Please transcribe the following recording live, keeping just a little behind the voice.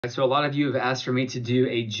So a lot of you have asked for me to do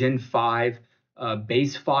a Gen 5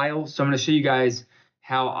 base file. So I'm going to show you guys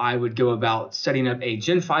how I would go about setting up a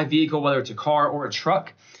Gen 5 vehicle, whether it's a car or a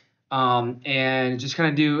truck, and just kind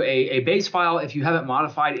of do a base file if you haven't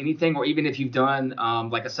modified anything, or even if you've done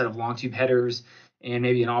like a set of long tube headers and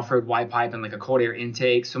maybe an off-road Y pipe and like a cold air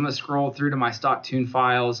intake. So I'm going to scroll through to my stock tune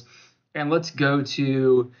files, and let's go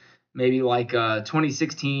to maybe like a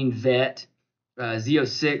 2016 Vet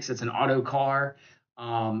Z06. It's an auto car.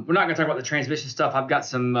 We're not going to talk about the transmission stuff. I've got a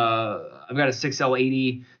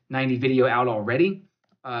 6L80 90 video out already,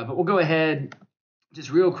 but we'll go ahead just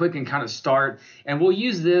real quick and kind of start, and we'll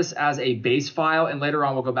use this as a base file, and later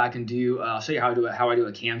on we'll go back and I'll show you how I do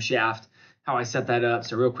a camshaft, how I set that up.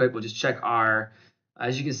 So real quick, we'll just check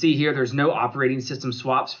as you can see here, there's no operating system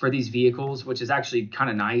swaps for these vehicles, which is actually kind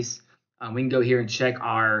of nice. We can go here and check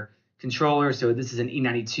our controller. So this is an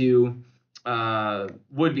E92,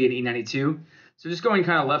 would be an E92. So just going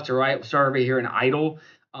kind of left to right, we'll start over here in idle.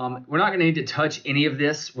 We're not going to need to touch any of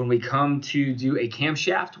this when we come to do a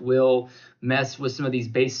camshaft. We'll mess with some of these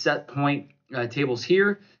base set point tables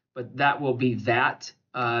here, but that will be that.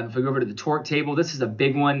 If we go over to the torque table, this is a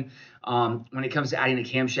big one when it comes to adding a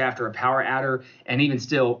camshaft or a power adder, and even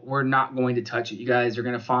still, we're not going to touch it. You guys are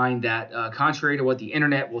going to find that contrary to what the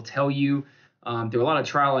internet will tell you, through a lot of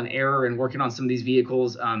trial and error and working on some of these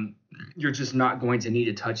vehicles, you're just not going to need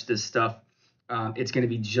to touch this stuff. It's going to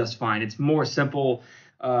be just fine. It's more simple,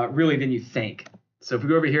 really, than you think. So if we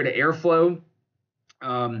go over here to airflow,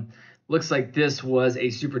 looks like this was a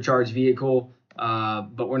supercharged vehicle,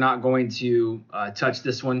 but we're not going to touch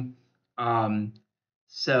this one.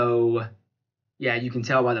 So yeah, you can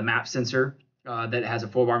tell by the map sensor that it has a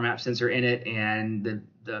 4-bar map sensor in it, and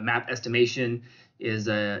the map estimation is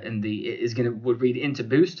would read into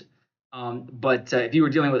boost. But if you were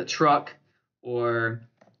dealing with a truck or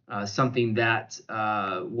something that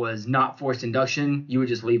was not forced induction, you would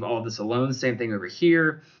just leave all of this alone. Same thing over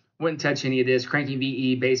here. Wouldn't touch any of this. Cranking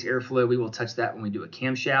VE, base airflow, we will touch that when we do a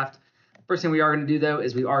camshaft. First thing we are going to do, though,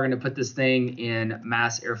 is we are going to put this thing in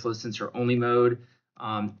mass airflow sensor only mode.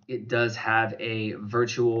 It does have a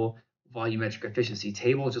virtual volumetric efficiency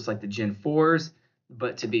table, just like the Gen 4s.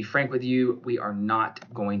 But to be frank with you, we are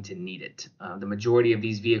not going to need it. The majority of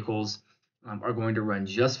these vehicles are going to run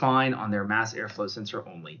just fine on their mass airflow sensor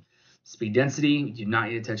only. Speed density, we do not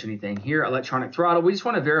need to touch anything here. Electronic throttle, we just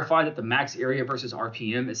want to verify that the max area versus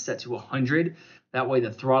RPM is set to 100. That way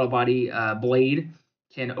the throttle body blade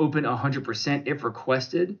can open 100% if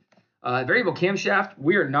requested. Variable camshaft,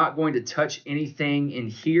 we are not going to touch anything in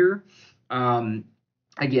here.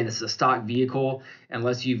 Again, this is a stock vehicle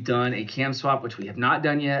unless you've done a cam swap, which we have not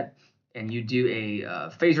done yet, and you do a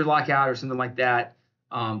phaser lockout or something like that.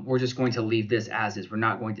 We're just going to leave this as is. We're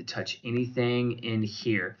not going to touch anything in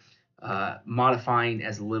here, modifying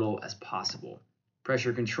as little as possible.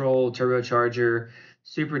 Pressure control, turbocharger,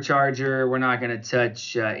 supercharger, we're not going to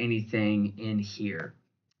touch anything in here.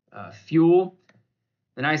 Fuel,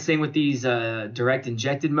 the nice thing with these direct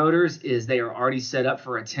injected motors is they are already set up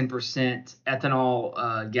for a 10%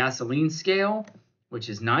 ethanol gasoline scale, which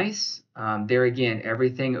is nice. There again,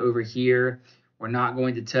 everything over here we're not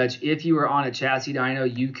going to touch. If you were on a chassis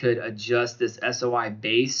dyno, you could adjust this SOI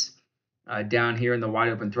base down here in the wide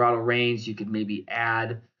open throttle range. You could maybe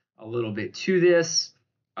add a little bit to this.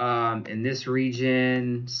 In this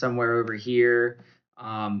region, somewhere over here,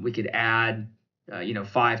 we could add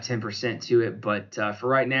 5-10% to it, but for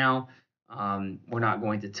right now, we're not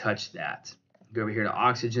going to touch that. Go over here to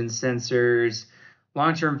oxygen sensors.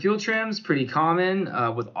 Long-term fuel trims, pretty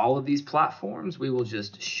common with all of these platforms. We will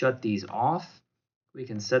just shut these off. We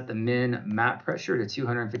can set the min map pressure to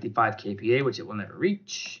 255 kPa, which it will never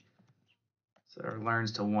reach. So it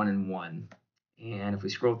learns to 1 and 1. And if we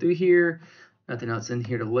scroll through here, nothing else in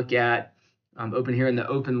here to look at. Open here in the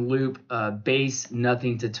open loop base,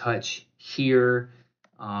 nothing to touch here.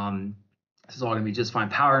 This is all going to be just fine.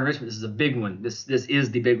 Power enrichment, this is a big one. This is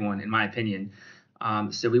the big one in my opinion.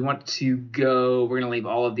 So we want to go, we're going to leave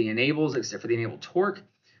all of the enables except for the enable torque.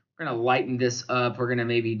 We're going to lighten this up. We're going to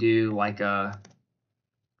maybe do like a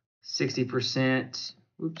 60%.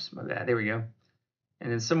 Oops, my bad. There we go.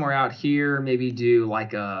 And then somewhere out here, maybe do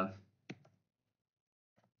like a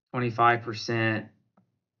 25%,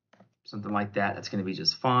 something like that. That's going to be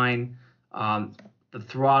just fine. The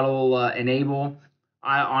throttle enable,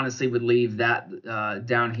 I honestly would leave that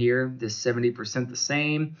down here, this 70% the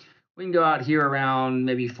same. We can go out here around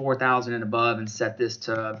maybe 4,000 and above and set this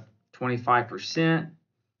to 25%.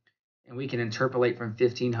 And we can interpolate from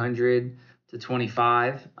 1,500 to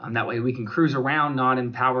 25. That way we can cruise around, not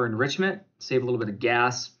in power enrichment, save a little bit of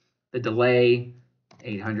gas. The delay,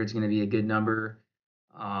 800 is going to be a good number.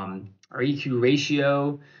 Our EQ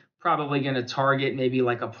ratio, probably going to target maybe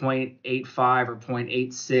like a 0.85 or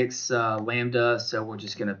 0.86 lambda. So we're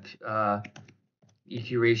just going to,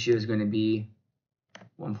 EQ ratio is going to be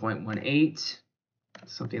 1.18,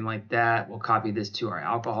 something like that. We'll copy this to our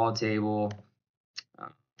alcohol table.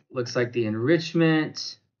 Looks like the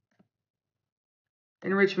enrichment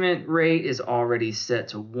rate is already set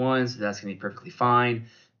to 1, so that's going to be perfectly fine.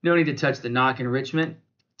 No need to touch the knock enrichment.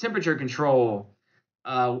 Temperature control.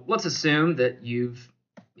 Let's assume that you've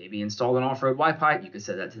maybe installed an off-road Y pipe. You could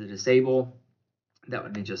set that to the disable. That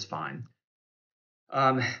would be just fine.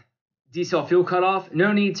 D-cell fuel cutoff.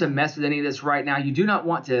 No need to mess with any of this right now. You do not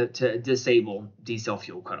want to disable D-cell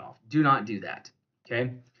fuel cutoff. Do not do that.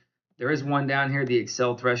 Okay. There is one down here, the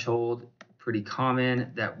Excel threshold. Pretty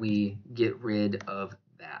common that we get rid of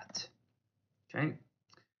that. Okay.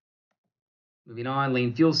 Moving on,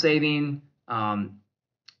 lean fuel saving.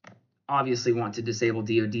 Obviously want to disable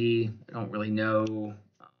DOD. I don't really know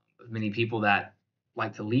of many people that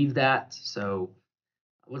like to leave that. So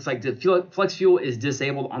it looks like the flex fuel is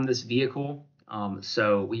disabled on this vehicle.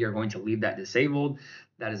 So we are going to leave that disabled.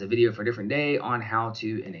 That is a video for a different day on how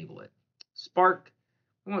to enable it. Spark.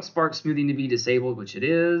 We want spark smoothing to be disabled, which it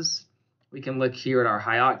is. We can look here at our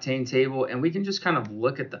high octane table and we can just kind of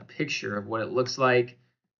look at the picture of what it looks like.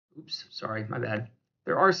 Oops, sorry, my bad.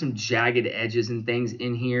 There are some jagged edges and things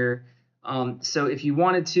in here. So if you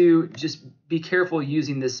wanted to, just be careful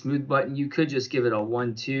using this smooth button. You could just give it a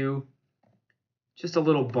 1-2, just a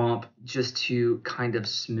little bump just to kind of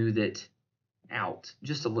smooth it out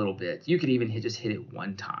just a little bit. You could even just hit it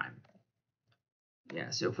 1 time.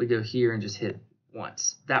 Yeah, so if we go here and just hit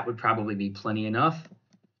once, that would probably be plenty enough.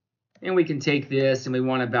 And we can take this and we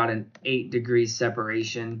want about an 8-degree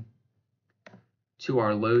separation to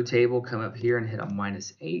our load table. Come up here and hit a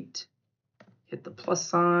 -8. Hit the plus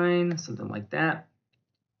sign, something like that.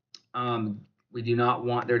 We do not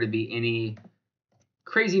want there to be any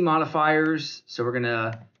crazy modifiers. So we're going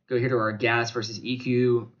to go here to our gas versus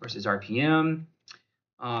EQ versus RPM.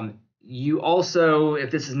 You also, if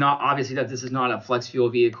this is not, obviously that this is not a flex fuel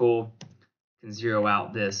vehicle, can zero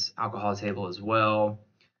out this alcohol table as well.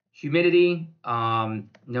 Humidity, no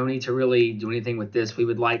need to really do anything with this. We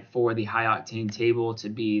would like for the high octane table to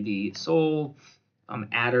be the sole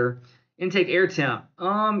adder. Intake air temp,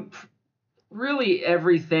 really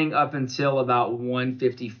everything up until about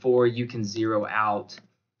 154 you can zero out.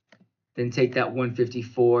 Then take that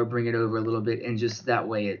 154, bring it over a little bit, and just that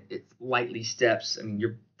way it lightly steps. I mean,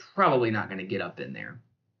 you're probably not going to get up in there.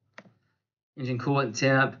 Engine coolant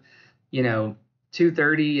temp,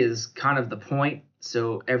 230 is kind of the point.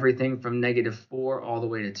 So everything from -4 all the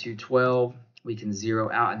way to 212, we can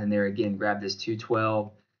zero out, and then there again, grab this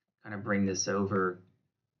 212, kind of bring this over.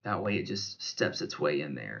 That way it just steps its way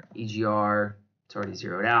in there. EGR, it's already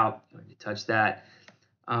zeroed out. You don't need to touch that.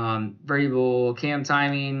 Variable cam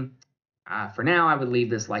timing. For now, I would leave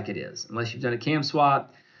this like it is. Unless you've done a cam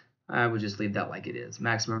swap, I would just leave that like it is.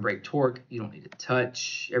 Maximum brake torque, you don't need to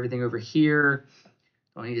touch. Everything over here,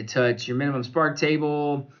 don't need to touch. Your minimum spark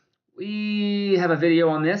table, we have a video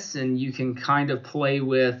on this, and you can kind of play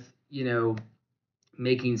with,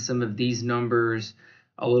 making some of these numbers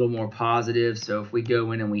a little more positive. So if we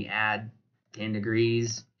go in and we add 10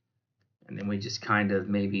 degrees, and then we just kind of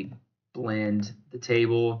maybe blend the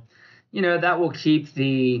table, that will keep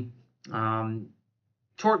the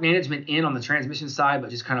torque management in on the transmission side,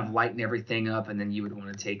 but just kind of lighten everything up. And then you would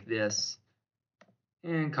want to take this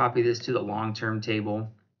and copy this to the long-term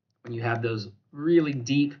table. When you have those really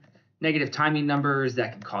deep negative timing numbers,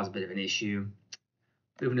 that can cause a bit of an issue.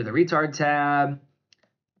 Moving to the retard tab,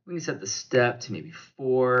 we can set the step to maybe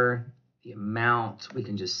 4. The amount we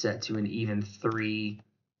can just set to an even 3.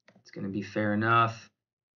 It's going to be fair enough.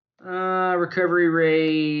 Recovery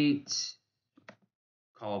rate,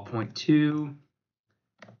 call 0.2.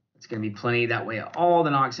 It's going to be plenty. That way all the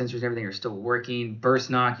knock sensors and everything are still working. Burst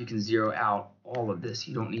knock, you can zero out all of this.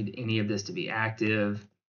 You don't need any of this to be active.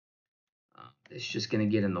 It's just going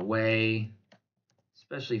to get in the way,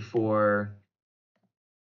 especially for,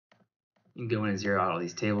 you can go in and zero out all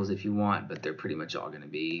these tables if you want, but they're pretty much all going to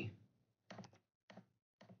be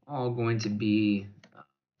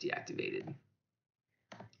deactivated.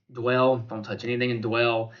 Dwell, don't touch anything in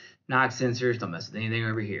dwell. Knock sensors, don't mess with anything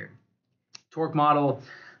over here. Torque model,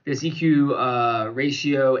 this EQ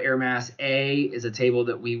ratio air mass A is a table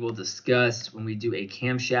that we will discuss when we do a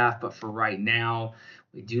camshaft, but for right now,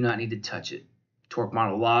 we do not need to touch it. Torque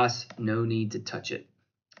model loss, no need to touch it.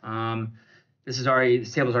 This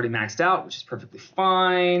table's already maxed out, which is perfectly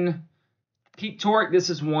fine. Peak torque, this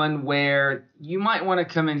is one where you might want to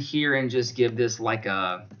come in here and just give this like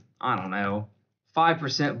a, I don't know,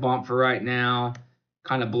 5% bump for right now.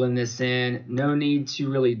 Kind of blend this in. No need to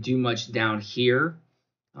really do much down here.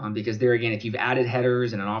 Because there again, if you've added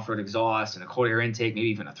headers and an off-road exhaust and a cold air intake, maybe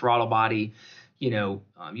even a throttle body, we don't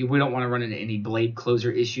want to run into any blade closer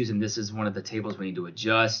issues, and this is one of the tables we need to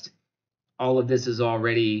adjust. All of this is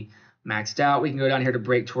already maxed out. We can go down here to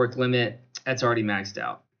brake torque limit. That's already maxed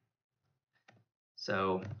out.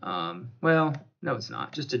 So, well, no, it's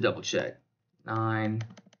not. Just to double check. 9.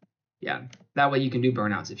 Yeah, that way you can do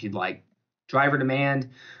burnouts if you'd like. Driver demand,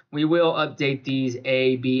 we will update these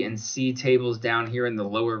A, B, and C tables down here in the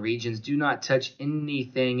lower regions. Do not touch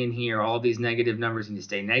anything in here. All of these negative numbers need to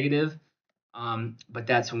stay negative. But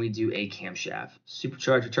that's when we do a camshaft.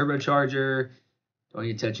 Supercharger, turbocharger, don't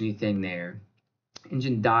need to touch anything there.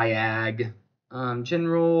 Engine diag,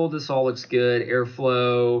 general, this all looks good.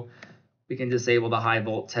 Airflow, we can disable the high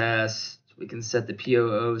volt test. We can set the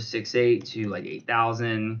P0068 to like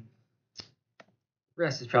 8,000.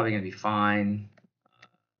 Rest is probably going to be fine.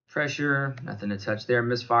 Pressure, nothing to touch there.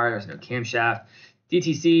 Misfire, there's no camshaft.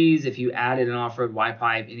 DTCs, if you added an off-road Y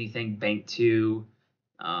pipe, anything bank 2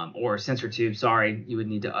 or sensor tube, sorry, you would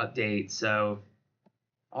need to update. So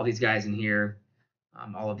all these guys in here,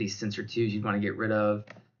 all of these sensor tubes you'd want to get rid of.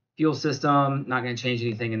 Fuel system, not going to change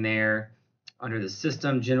anything in there. Under the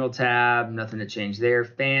system, general tab, nothing to change there.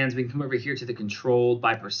 Fans, we can come over here to the controlled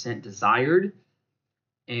by percent desired.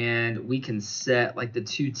 And we can set like the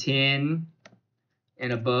 210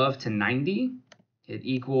 and above to 90, hit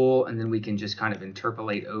equal, and then we can just kind of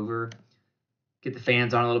interpolate over. Get the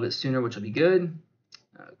fans on a little bit sooner, which will be good.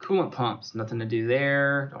 Coolant pumps, nothing to do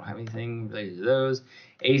there. Don't have anything related to those.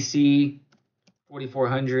 AC,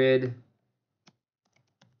 4400.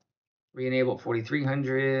 Re-enable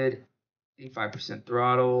 4300. 85%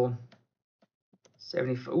 throttle.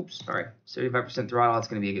 75% throttle, that's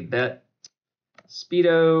going to be a good bet.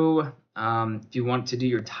 Speedo, if you want to do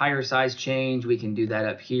your tire size change, we can do that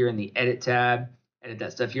up here in the edit tab. Edit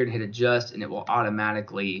that stuff here and hit adjust, and it will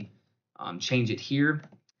automatically change it here.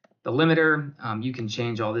 The limiter, you can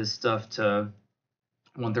change all this stuff to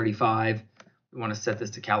 135. We want to set this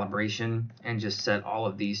to calibration and just set all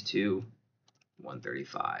of these to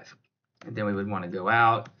 135. And then we would want to go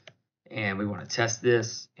out and we want to test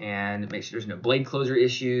this and make sure there's no blade closer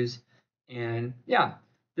issues. And yeah,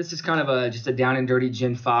 this is kind of just a down and dirty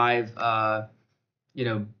Gen 5,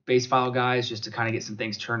 base file, guys, just to kind of get some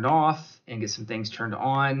things turned off and get some things turned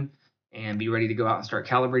on and be ready to go out and start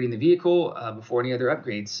calibrating the vehicle before any other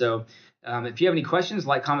upgrades. So if you have any questions,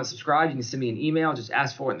 like, comment, subscribe. You can send me an email. Just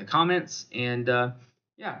ask for it in the comments. And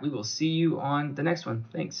yeah, we will see you on the next one.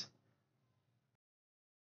 Thanks.